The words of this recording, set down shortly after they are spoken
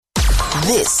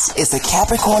This is the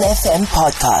Capricorn FM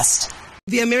podcast.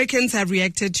 The Americans have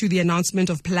reacted to the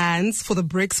announcement of plans for the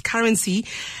BRICS currency,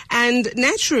 and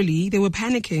naturally they were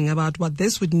panicking about what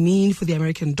this would mean for the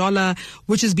American dollar,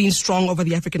 which has been strong over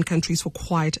the African countries for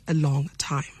quite a long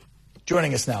time.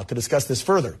 Joining us now to discuss this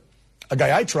further, a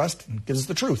guy I trust and gives us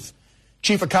the truth.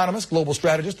 Chief economist, global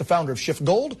strategist, the founder of Shift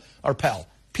Gold, our pal,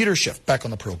 Peter Schiff, back on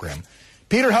the program.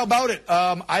 Peter, how about it?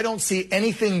 I don't see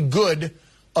anything good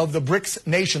of the BRICS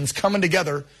nations coming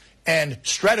together and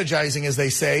strategizing, as they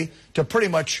say, to pretty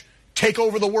much take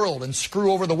over the world and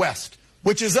screw over the West,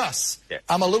 which is us. Yeah.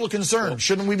 I'm a little concerned.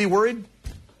 Shouldn't we be worried?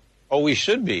 Oh, we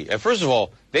should be. First of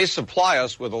all, they supply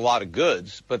us with a lot of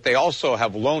goods, but they also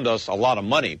have loaned us a lot of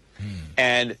money.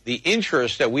 And the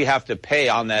interest that we have to pay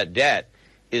on that debt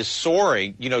is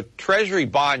soaring. You know, Treasury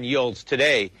bond yields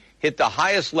today hit the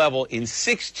highest level in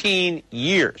 16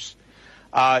 years.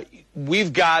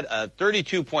 We've got a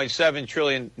 $32.7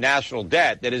 trillion national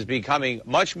debt that is becoming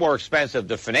much more expensive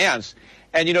to finance.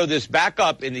 And, you know, this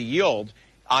backup in the yield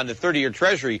on the 30-year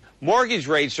Treasury, mortgage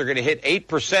rates are going to hit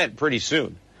 8% pretty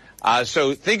soon.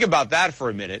 So think about that for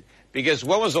a minute, because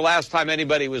when was the last time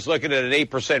anybody was looking at an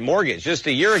 8% mortgage? Just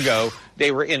a year ago,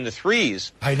 they were in the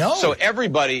threes. I know. So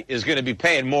everybody is going to be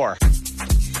paying more.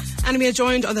 And we are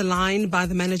joined on the line by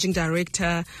the Managing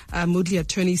Director, Moodley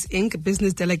Attorneys Inc,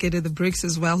 Business Delegate of the BRICS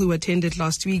as well, who attended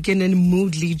last week, Ginen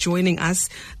Moodley, joining us.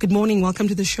 Good morning. Welcome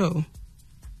to the show.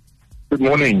 Good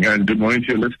morning, and good morning to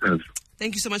your listeners.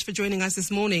 Thank you so much for joining us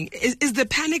this morning. Is the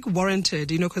panic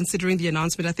warranted, considering the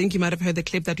announcement? I think you might have heard the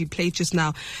clip that we played just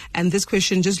now. And this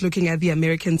question, just looking at the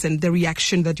Americans and the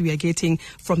reaction that we are getting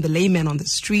from the laymen on the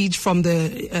street, from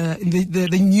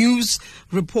the news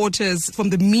reporters,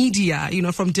 from the media,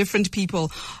 from different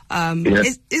people.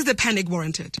 Yes. Is the panic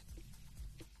warranted?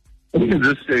 I think at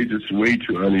this stage it's way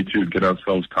too early to get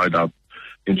ourselves tied up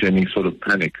into any sort of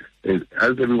panic. As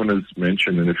everyone has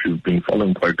mentioned, and if you've been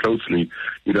following quite closely,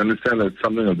 you'd understand that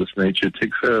something of this nature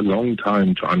takes a long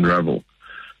time to unravel.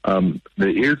 There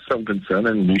is some concern,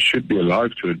 and we should be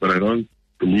alive to it, but I don't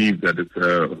believe that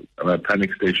it's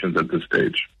panic stations at this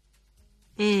stage.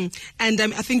 And I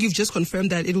think you've just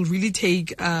confirmed that it'll really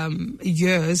take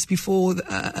years before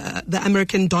the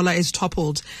American dollar is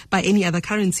toppled by any other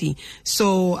currency.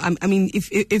 So,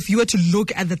 if you were to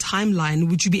look at the timeline,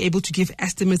 would you be able to give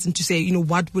estimates and to say,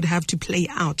 what would have to play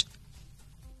out?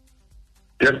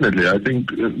 Definitely. I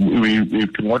think we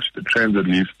can watch the trends at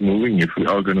least moving. If we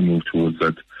are going to move towards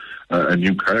that a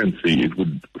new currency, it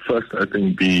would first, I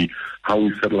think, be how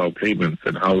we settle our payments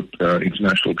and how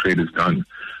international trade is done.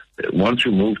 Once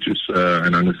you move to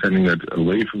an understanding that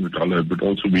away from the dollar, it would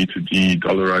also be to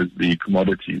de-dollarize the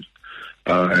commodities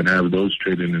and have those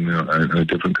traded in a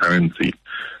different currency.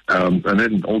 And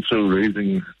then also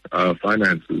raising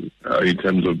finances in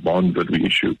terms of bonds that we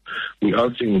issue. We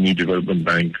are seeing the new development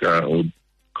bank, or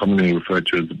commonly referred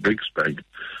to as the BRICS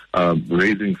Bank,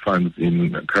 raising funds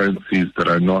in currencies that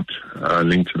are not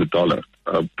linked to the dollar,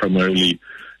 primarily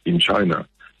in China.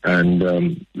 And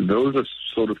those are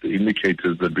sort of the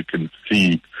indicators that we can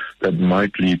see that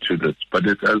might lead to this. But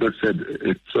as I said,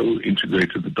 it's so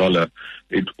integrated, the dollar,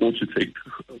 it also takes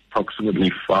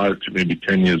approximately 5 to maybe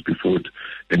 10 years before it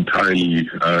entirely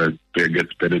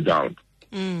gets bedded down.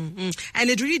 And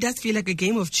it really does feel like a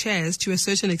game of chess to a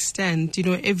certain extent,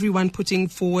 everyone putting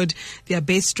forward their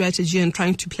best strategy and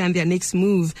trying to plan their next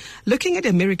move. Looking at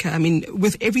America,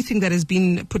 with everything that has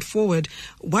been put forward,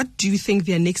 what do you think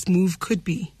their next move could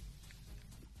be?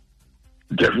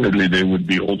 Definitely, they would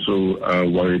be also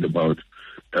worried about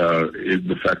is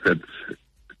the fact that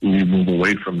we move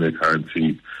away from their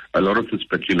currency. A lot of the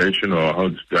speculation or how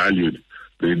it's valued,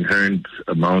 the inherent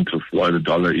amount of why the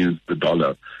dollar is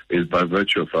by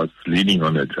virtue of us leaning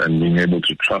on it and being able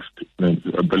to trust its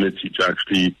ability to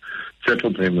actually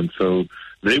settle payments. So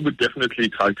they would definitely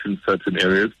tighten certain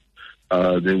areas.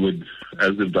 They would,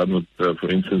 as they've done with, for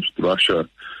instance, with Russia,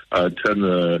 turn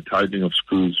the tightening of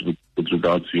screws with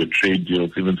regards to your trade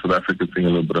deals. Even South Africa seeing a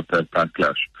little bit of that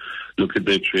backlash. Look at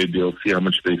their trade deals, see how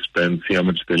much they spend, see how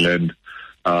much they lend,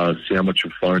 see how much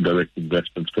of foreign direct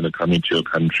investment is going to come into your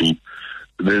country.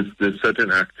 There's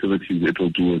certain activities it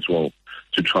will do as well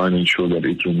to try and ensure that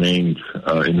it remains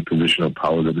in the position of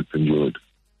power that it's enjoyed.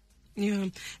 Yeah.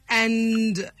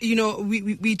 And,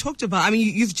 we talked about,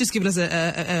 you've just given us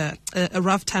a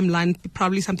rough timeline,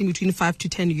 probably something between 5 to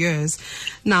 10 years.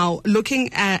 Now,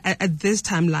 looking at this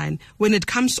timeline, when it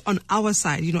comes on our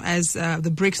side, as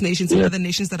the BRICS nations and other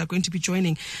nations that are going to be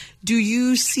joining, do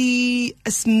you see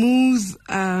a smooth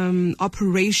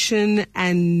operation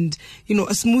and,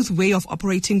 a smooth way of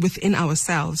operating within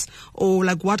ourselves? Or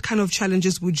what kind of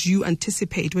challenges would you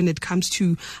anticipate when it comes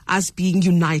to us being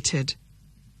united?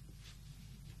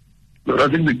 But I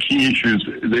think the key issue is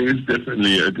there is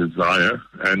definitely a desire,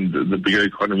 and the bigger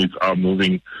economies are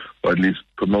moving, or at least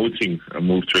promoting a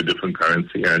move to a different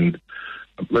currency. And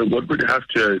what would have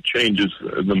to change is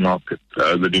the market,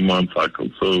 the demand cycle.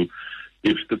 So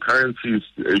if the currencies,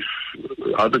 if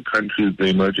other countries, the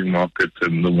emerging markets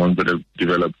and the ones that have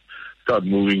developed, start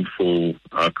moving for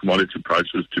commodity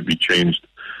prices to be changed,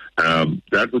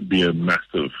 that would be a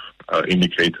massive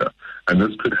indicator. And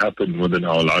this could happen within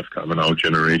our lifetime and our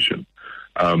generation.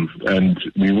 And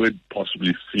we would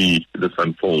possibly see this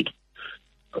unfold,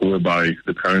 whereby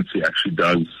the currency actually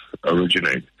does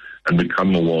originate and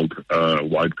become a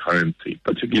world-wide currency,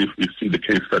 particularly if we see the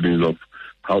case studies of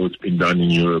how it's been done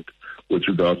in Europe with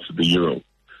regards to the euro.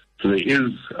 So there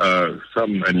is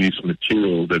some, at least,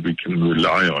 material that we can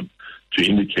rely on to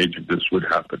indicate if this would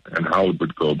happen and how it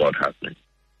would go about happening.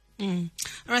 All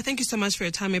right, thank you so much for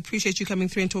your time. I appreciate you coming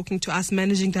through and talking to us.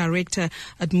 Managing Director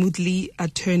at Moodley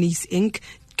Attorneys Inc,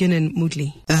 Ginen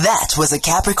Moodley. That was a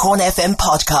Capricorn FM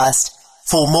podcast.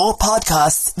 For more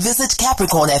podcasts, visit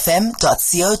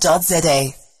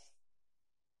capricornfm.co.za.